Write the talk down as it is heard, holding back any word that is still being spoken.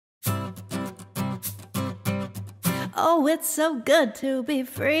Oh, it's so good to be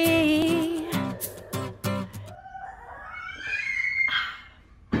free.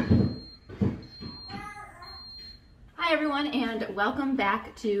 Hi everyone, and welcome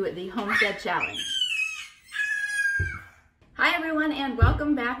back to the Homestead Challenge. Hi everyone, and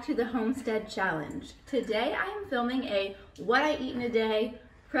welcome back to the Homestead Challenge. Today I am filming a What I Eat in a Day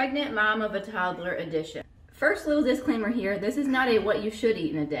Pregnant Mom of a Toddler edition. First little disclaimer here, this is not a what you should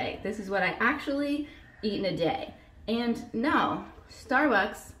eat in a day. This is what I actually eat in a day. And no,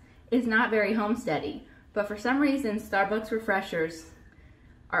 Starbucks is not very homesteady, but for some reason Starbucks refreshers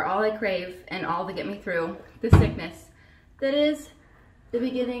are all I crave and all that get me through the sickness that is the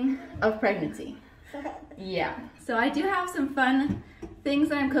beginning of pregnancy. Yeah, so I do have some fun things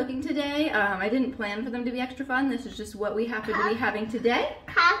that I'm cooking today. I didn't plan for them to be extra fun. This is just what we happen to be having today.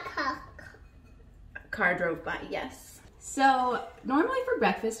 Car drove by, yes. So normally for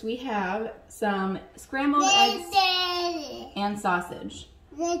breakfast we have some scrambled eggs and sausage.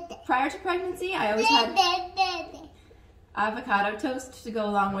 Prior to pregnancy I always had avocado toast to go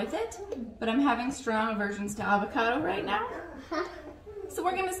along with it, but I'm having strong aversions to avocado right now. So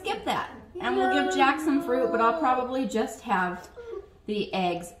we're gonna skip that. And we'll give Jack some fruit, but I'll probably just have the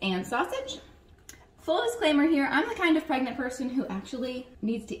eggs and sausage. Full disclaimer here, I'm the kind of pregnant person who actually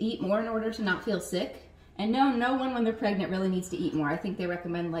needs to eat more in order to not feel sick. And no one when they're pregnant really needs to eat more. I think they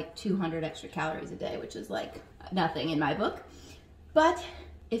recommend like 200 extra calories a day, which is like nothing in my book. But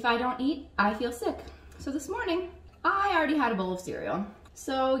if I don't eat, I feel sick. So this morning, I already had a bowl of cereal.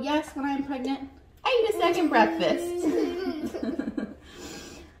 So yes, when I'm pregnant, I eat a second breakfast.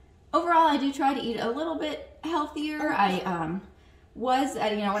 Overall, I do try to eat a little bit healthier. I was,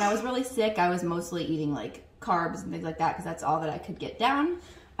 when I was really sick, I was mostly eating like carbs and things like that because that's all that I could get down.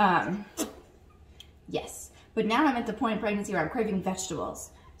 Yes, but now I'm at the point in pregnancy where I'm craving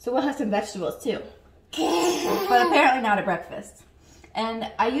vegetables. So we'll have some vegetables too. But apparently not at breakfast.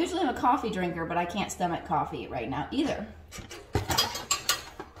 And I usually am a coffee drinker, but I can't stomach coffee right now either.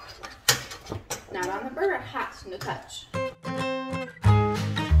 Not on the burger, hot, no touch.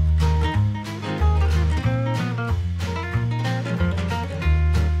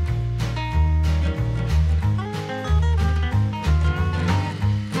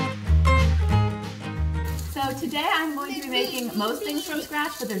 So today I'm going to be making most things from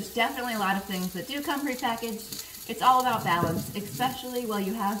scratch, but there's definitely a lot of things that do come prepackaged. It's all about balance, especially while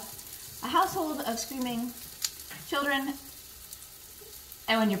you have a household of screaming children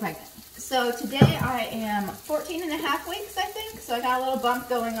and when you're pregnant. So today I am 14 and a half weeks, I think, so I got a little bump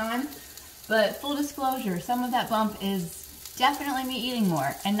going on. But full disclosure, some of that bump is definitely me eating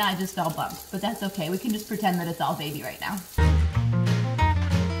more and not just all bump, but that's okay. We can just pretend that it's all baby right now.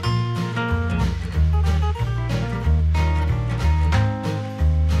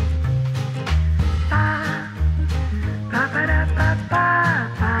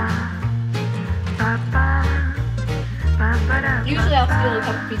 Usually I'll steal a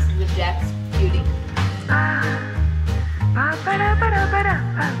couple pieces of Jack's beauty.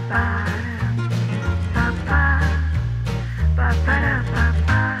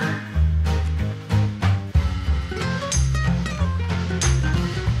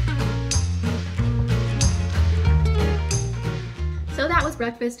 So that was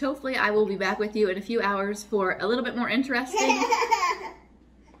breakfast. Hopefully I will be back with you in a few hours for a little bit more interesting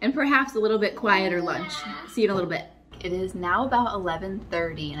and perhaps a little bit quieter lunch. See you in a little bit. It is now about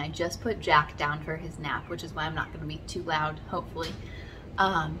 11:30 and I just put Jack down for his nap, which is why I'm not going to be too loud, hopefully.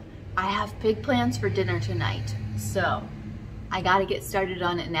 I have big plans for dinner tonight, so I got to get started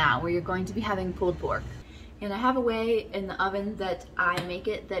on it now. We are going to be having pulled pork. And I have a way in the oven that I make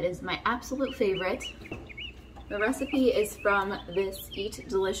it that is my absolute favorite. The recipe is from this Eat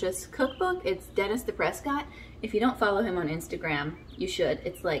Delicious cookbook. It's Dennis the Prescott. If you don't follow him on Instagram, you should.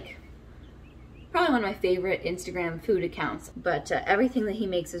 It's like probably one of my favorite Instagram food accounts, but everything that he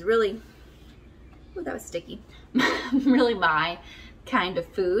makes is really, oh, that was sticky, really my kind of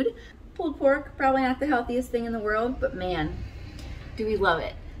food. Pulled pork, probably not the healthiest thing in the world, but man, do we love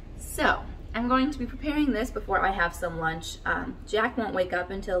it. So I'm going to be preparing this before I have some lunch. Jack won't wake up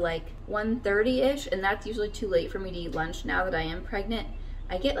until like 1:30-ish, and that's usually too late for me to eat lunch now that I am pregnant.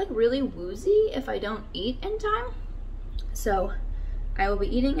 I get like really woozy if I don't eat in time. So I will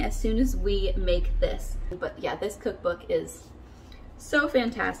be eating as soon as we make this. But yeah, this cookbook is so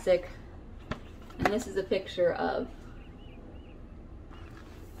fantastic. And this is a picture of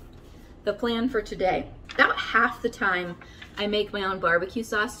the plan for today. About half the time I make my own barbecue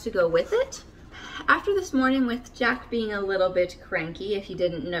sauce to go with it. After this morning with Jack being a little bit cranky, if you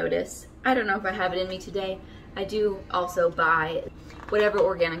didn't notice, I don't know if I have it in me today. I do also buy whatever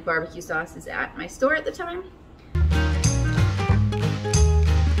organic barbecue sauce is at my store at the time.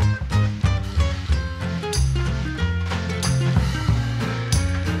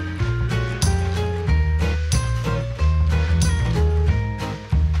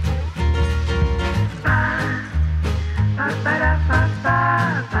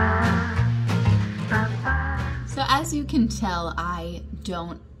 can tell, I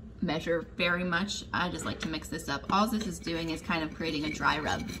don't measure very much. I just like to mix this up. All this is doing is kind of creating a dry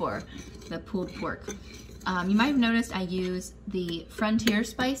rub for the pulled pork. You might have noticed I use the Frontier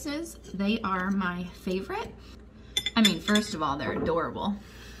spices. They are my favorite. I mean, first of all, they're adorable,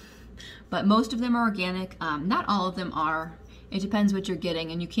 but most of them are organic. Not all of them are. It depends what you're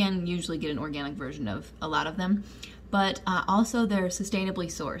getting, and you can usually get an organic version of a lot of them. But also they're sustainably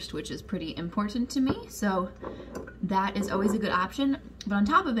sourced, which is pretty important to me. So that is always a good option. But on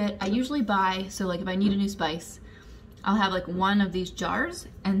top of it, I usually buy, so like if I need a new spice, I'll have like one of these jars.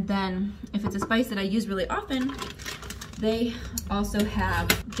 And then if it's a spice that I use really often, they also have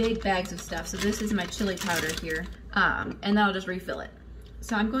big bags of stuff. So this is my chili powder here, and then I'll just refill it.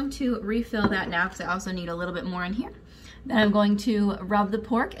 So I'm going to refill that now because I also need a little bit more in here. Then I'm going to rub the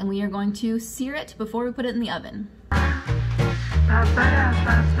pork, and we are going to sear it before we put it in the oven.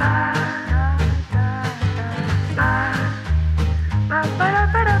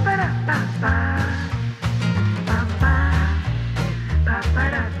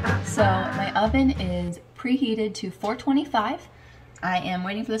 So my oven is preheated to 425. I am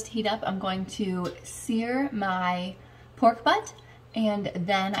waiting for this to heat up. I'm going to sear my pork butt, and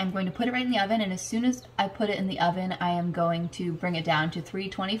then I'm going to put it right in the oven, and as soon as I put it in the oven, I am going to bring it down to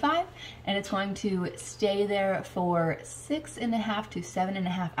 325, and it's going to stay there for 6.5 to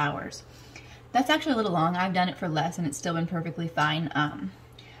 7.5 hours. That's actually a little long. I've done it for less, and it's still been perfectly fine.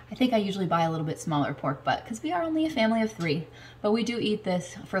 I think I usually buy a little bit smaller pork butt because we are only a family of 3, but we do eat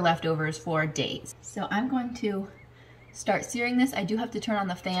this for leftovers for days. So I'm going to start searing this. I do have to turn on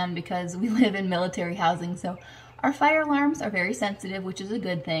the fan because we live in military housing, so our fire alarms are very sensitive, which is a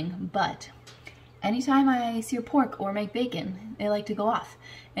good thing, but anytime I sear pork or make bacon, they like to go off.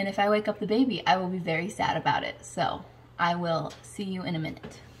 And if I wake up the baby, I will be very sad about it. So I will see you in a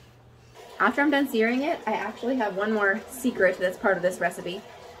minute. After I'm done searing it, I actually have one more secret that's part of this recipe.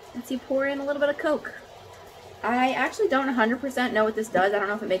 Let's see, pour in a little bit of Coke. I actually don't 100% know what this does. I don't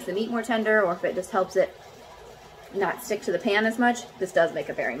know if it makes the meat more tender or if it just helps it not stick to the pan as much. This does make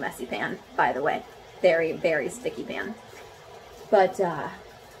a very messy pan, by the way. Very, very sticky pan. But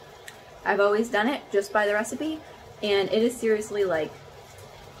I've always done it just by the recipe, and it is seriously like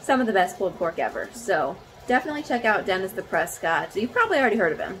some of the best pulled pork ever. So definitely check out Dennis the Prescott. You've probably already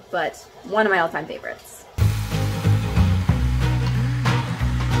heard of him, but one of my all-time favorites.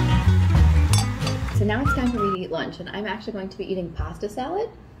 So now it's time for me to eat lunch, and I'm actually going to be eating pasta salad.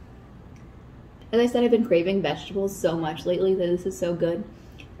 As I said, I've been craving vegetables so much lately that this is so good.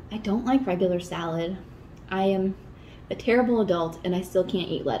 I don't like regular salad. I am a terrible adult and I still can't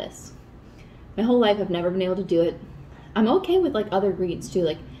eat lettuce. My whole life I've never been able to do it. I'm okay with like other greens too,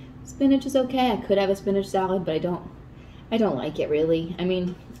 like spinach is okay. I could have a spinach salad, but I don't like it really. I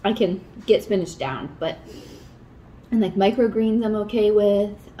mean, I can get spinach down, but and like microgreens I'm okay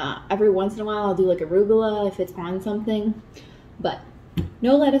with. Every once in a while I'll do like arugula if it's on something, but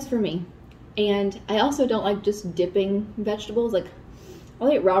no lettuce for me. And I also don't like just dipping vegetables. Like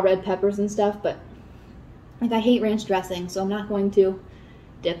I'll eat raw red peppers and stuff, but like I hate ranch dressing, so I'm not going to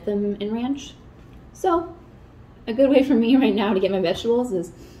dip them in ranch. So a good way for me right now to get my vegetables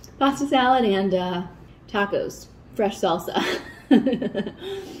is pasta salad and tacos, fresh salsa.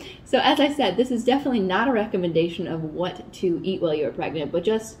 So as I said, this is definitely not a recommendation of what to eat while you're pregnant, but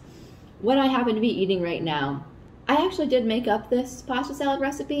just what I happen to be eating right now. I actually did make up this pasta salad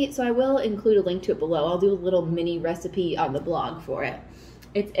recipe, so I will include a link to it below. I'll do a little mini recipe on the blog for it.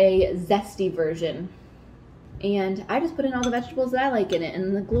 It's a zesty version, and I just put in all the vegetables that I like in it.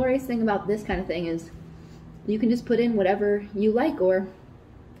 And the glorious thing about this kind of thing is you can just put in whatever you like, or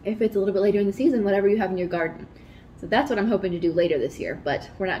if it's a little bit later in the season, whatever you have in your garden. So that's what I'm hoping to do later this year, but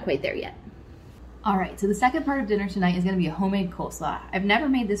we're not quite there yet. All right, so the second part of dinner tonight is gonna be a homemade coleslaw. I've never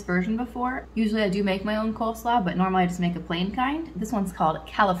made this version before. Usually I do make my own coleslaw, but normally I just make a plain kind. This one's called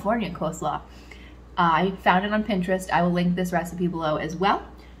California coleslaw. I found it on Pinterest. I will link this recipe below as well.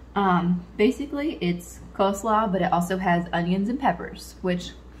 Basically, it's coleslaw, but it also has onions and peppers,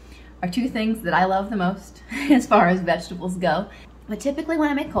 which are two things that I love the most as far as vegetables go. But typically when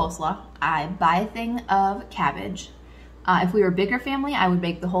I make coleslaw, I buy a thing of cabbage. If we were a bigger family, I would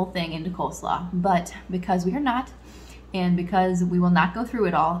make the whole thing into coleslaw. But because we are not, and because we will not go through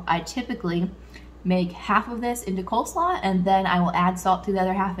it all, I typically make half of this into coleslaw, and then I will add salt to the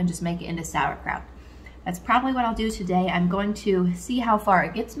other half and just make it into sauerkraut. That's probably what I'll do today. I'm going to see how far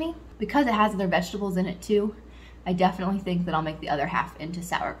it gets me. Because it has other vegetables in it too, I definitely think that I'll make the other half into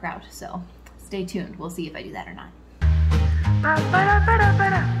sauerkraut. So stay tuned. We'll see if I do that or not.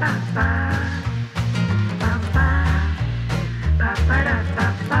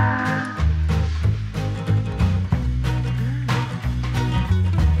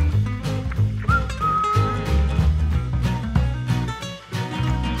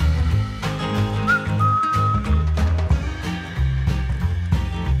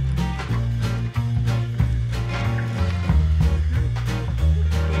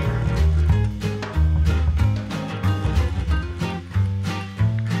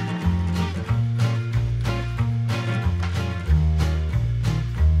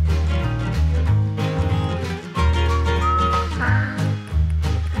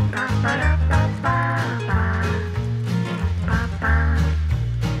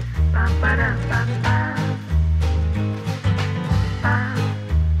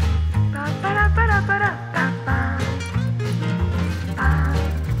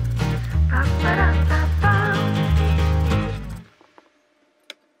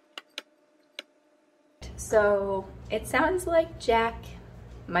 So it sounds like Jack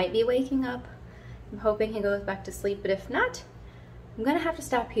might be waking up. I'm hoping he goes back to sleep, but if not, I'm gonna have to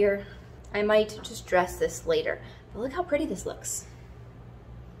stop here. I might just dress this later. But look how pretty this looks.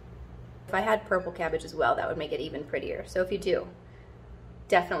 If I had purple cabbage as well, that would make it even prettier. So if you do,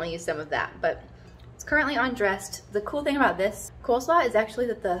 definitely use some of that. But it's currently undressed. The cool thing about this coleslaw is actually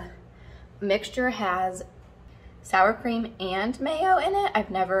that the mixture has sour cream and mayo in it.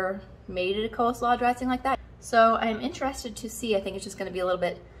 I've never made it a coleslaw dressing like that. So I'm interested to see. I think it's just gonna be a little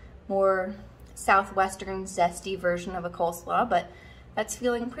bit more southwestern zesty version of a coleslaw, but that's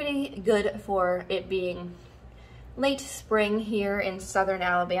feeling pretty good for it being late spring here in southern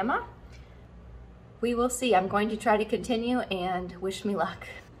Alabama. We will see. I'm going to try to continue and wish me luck.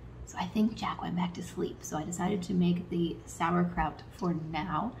 So I think Jack went back to sleep, so I decided to make the sauerkraut for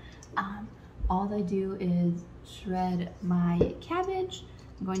now. All I do is shred my cabbage.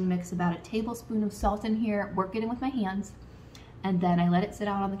 I'm going to mix about a tablespoon of salt in here, work it in with my hands, and then I let it sit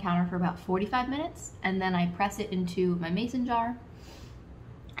out on the counter for about 45 minutes, and then I press it into my mason jar.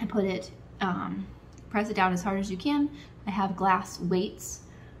 I put it, press it down as hard as you can. I have glass weights,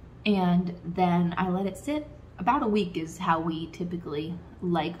 and then I let it sit. About a week is how we typically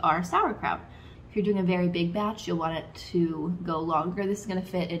like our sauerkraut. If you're doing a very big batch, you'll want it to go longer. This is gonna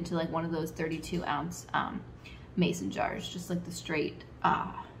fit into like one of those 32-ounce mason jars, just like the straight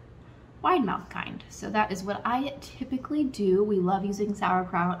wide mouth kind. So that is what I typically do. We love using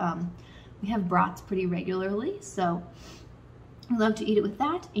sauerkraut. We have brats pretty regularly, so we love to eat it with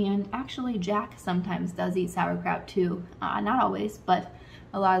that. And actually Jack sometimes does eat sauerkraut too. Not always, but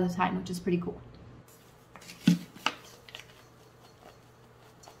a lot of the time, which is pretty cool.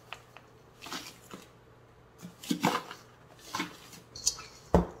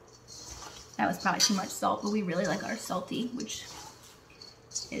 That was probably too much salt, but we really like our salty, which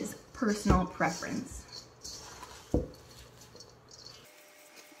is personal preference.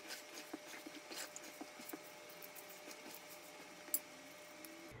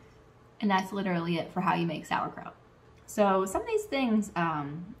 And that's literally it for how you make sauerkraut. So some of these things,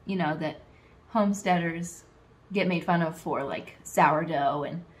 you know, that homesteaders get made fun of for, like sourdough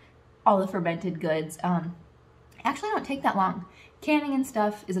and all the fermented goods, actually don't take that long. Canning and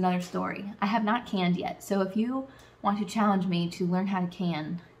stuff is another story. I have not canned yet, so if you want to challenge me to learn how to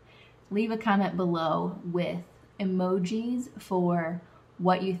can, leave a comment below with emojis for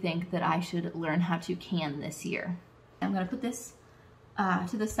what you think that I should learn how to can this year. I'm gonna put this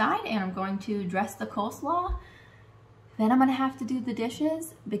to the side, and I'm going to dress the coleslaw. Then I'm gonna have to do the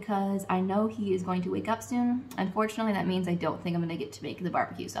dishes because I know he is going to wake up soon. Unfortunately, that means I don't think I'm gonna get to make the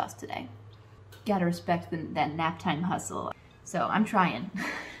barbecue sauce today. Gotta respect that nap time hustle. So I'm trying.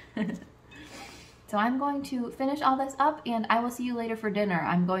 So I'm going to finish all this up, and I will see you later for dinner.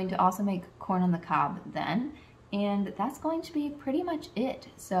 I'm going to also make corn on the cob then, and that's going to be pretty much it.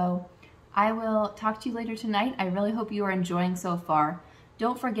 So I will talk to you later tonight. I really hope you are enjoying so far.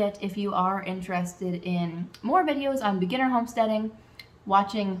 Don't forget, if you are interested in more videos on beginner homesteading,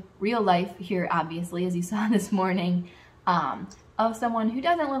 watching real life here, obviously, as you saw this morning, of someone who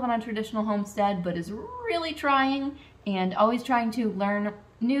doesn't live on a traditional homestead but is really trying and always trying to learn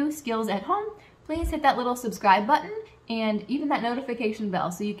new skills at home, please hit that little subscribe button and even that notification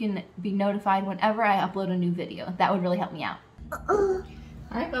bell so you can be notified whenever I upload a new video. That would really help me out. All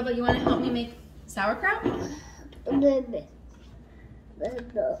right, Bubba, you want to help me make sauerkraut? You want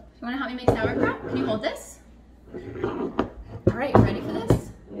to help me make sauerkraut? Can you hold this? All right, you ready for this?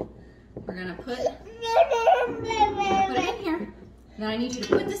 We're gonna put it in here. Now I need you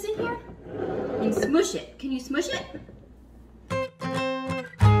to put this in here and smush it. Can you smush it?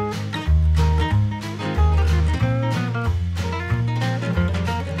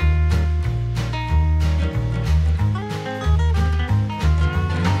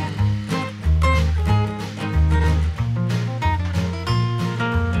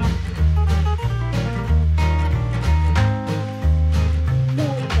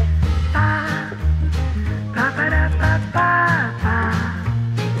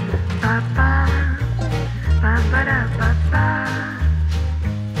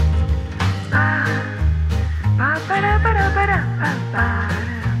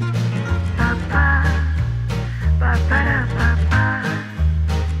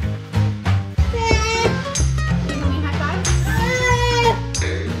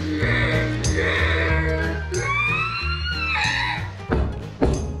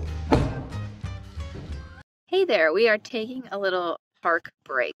 Hey there, we are taking a little park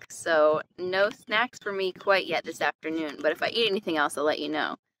break, so no snacks for me quite yet this afternoon, but if I eat anything else, I'll let you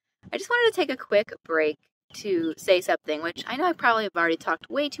know. I just wanted to take a quick break to say something, which I know I probably have already talked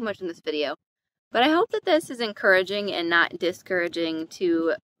way too much in this video, But I hope that this is encouraging and not discouraging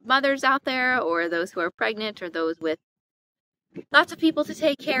to mothers out there, or those who are pregnant, or those with lots of people to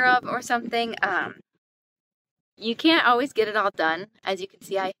take care of or something. You can't always get it all done. As you can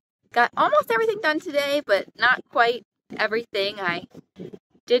see, I got almost everything done today, but not quite everything. I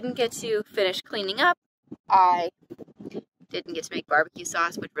didn't get to finish cleaning up. I didn't get to make barbecue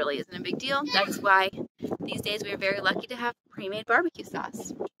sauce, which really isn't a big deal. That's why these days we are very lucky to have pre-made barbecue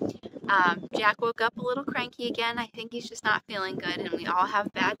sauce. Jack woke up a little cranky again. I think he's just not feeling good, and we all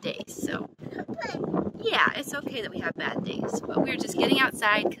have bad days. So yeah, it's okay that we have bad days, but we're just getting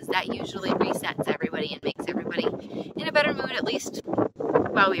outside because that usually resets everybody and makes everybody in a better mood, at least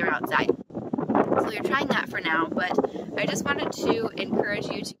while we are outside. So we're trying that for now, but I just wanted to encourage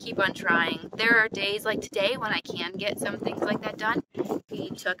you to keep on trying. There are days like today when I can get some things like that done.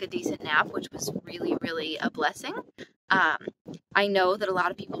 We took a decent nap, which was really, really a blessing. I know that a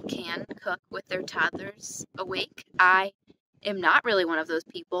lot of people can cook with their toddlers awake. I am not really one of those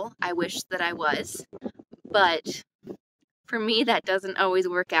people. I wish that I was, but for me that doesn't always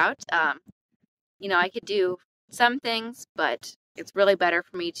work out. You know, I could do some things, but it's really better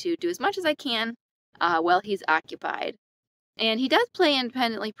for me to do as much as I can while he's occupied. And he does play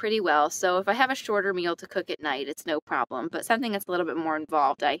independently pretty well, so if I have a shorter meal to cook at night, it's no problem. But something that's a little bit more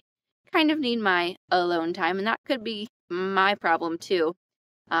involved, I kind of need my alone time, and that could be my problem too.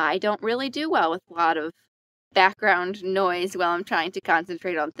 I don't really do well with a lot of background noise while I'm trying to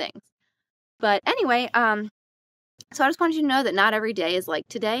concentrate on things. But anyway, so I just wanted you to know that not every day is like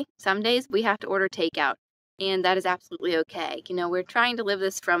today. Some days we have to order takeout, and that is absolutely okay. You know, we're trying to live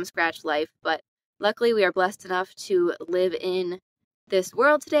this from scratch life, but luckily we are blessed enough to live in this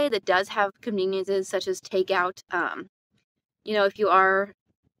world today that does have conveniences such as takeout. You know, if you are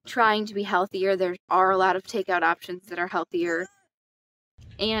trying to be healthier, there are a lot of takeout options that are healthier.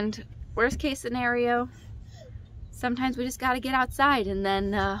 And worst case scenario, sometimes we just got to get outside, and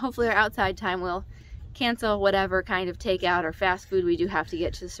then hopefully our outside time will cancel whatever kind of takeout or fast food we do have to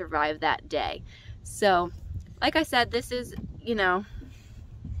get to survive that day. So, like I said, this is, you know,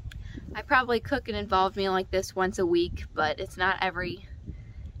 I probably cook an involved meal like this once a week, but it's not every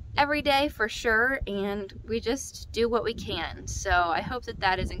day for sure, and we just do what we can. So I hope that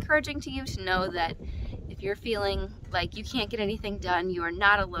that is encouraging to you, to know that if you're feeling like you can't get anything done, you are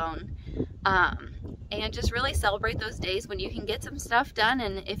not alone. And just really celebrate those days when you can get some stuff done,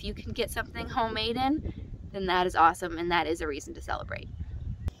 and if you can get something homemade in, then that is awesome, and that is a reason to celebrate.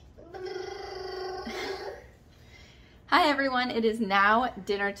 Hi everyone, it is now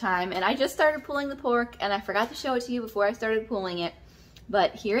dinner time, and I just started pulling the pork, and I forgot to show it to you before I started pulling it,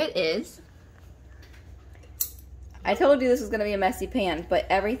 but here it is. I told you this was going to be a messy pan, but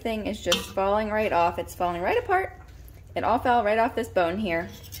everything is just falling right off. It's falling right apart. It all fell right off this bone here.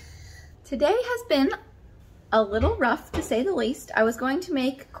 Today has been a little rough, to say the least. I was going to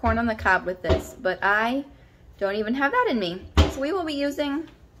make corn on the cob with this, but I don't even have that in me. So we will be using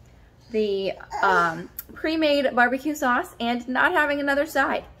the pre-made barbecue sauce and not having another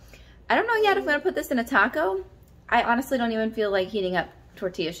side. I don't know yet if I'm gonna put this in a taco. I honestly don't even feel like heating up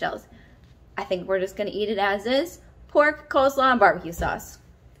tortilla shells. I think we're just gonna eat it as is. Pork, coleslaw, and barbecue sauce.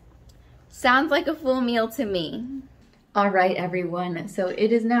 Sounds like a full meal to me. All right, everyone, so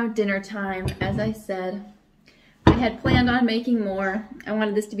it is now dinner time. As I said, I had planned on making more. I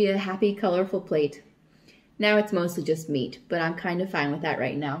wanted this to be a happy, colorful plate. Now it's mostly just meat, but I'm kind of fine with that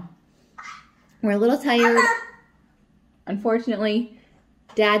right now. We're a little tired. Unfortunately,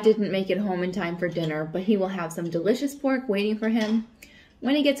 Dad didn't make it home in time for dinner, but he will have some delicious pork waiting for him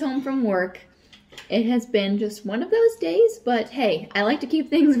when he gets home from work. It has been just one of those days, but hey, I like to keep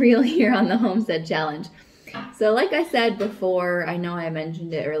things real here on the Homestead Challenge. So like I said before, I know I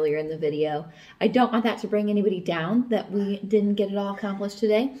mentioned it earlier in the video, I don't want that to bring anybody down that we didn't get it all accomplished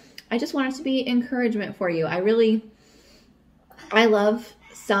today. I just want it to be encouragement for you. I love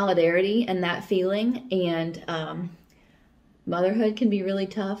solidarity and that feeling, and motherhood can be really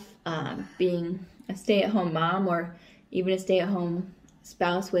tough. Being a stay-at-home mom or even a stay-at-home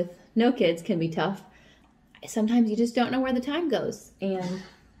spouse with no kids can be tough. Sometimes you just don't know where the time goes, and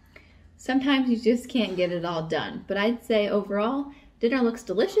sometimes you just can't get it all done. But I'd say overall, dinner looks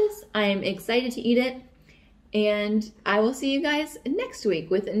delicious. I'm excited to eat it, and I will see you guys next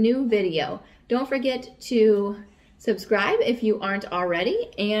week with a new video. Don't forget to subscribe if you aren't already,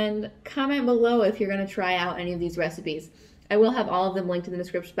 and comment below if you're going to try out any of these recipes. I will have all of them linked in the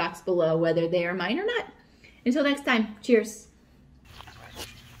description box below, whether they are mine or not. Until next time, cheers.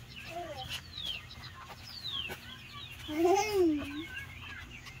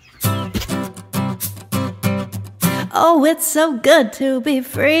 Oh, it's so good to be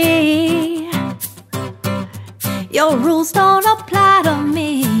free. Your rules don't apply to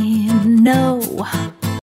me, no.